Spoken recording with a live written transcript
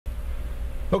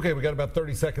Okay, we got about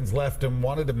 30 seconds left and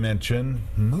wanted to mention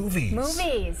movies.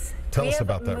 Movies. Tell us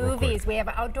about that real quick. We have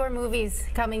outdoor movies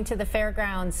coming to the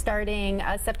fairgrounds starting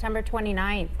September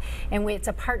 29th. And it's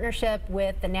a partnership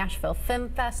with the Nashville Film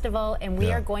Festival, and we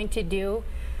are going to do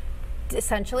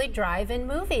essentially drive-in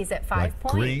movies at 5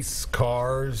 points. Grease,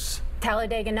 Cars,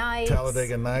 Talladega Nights,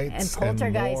 and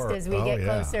Poltergeist more. as we get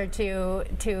closer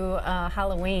to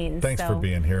Halloween. Thanks for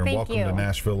being here, and welcome to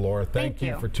Nashville, Laura. Thank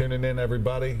you you for tuning in,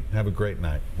 everybody. Have a great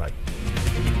night. Bye.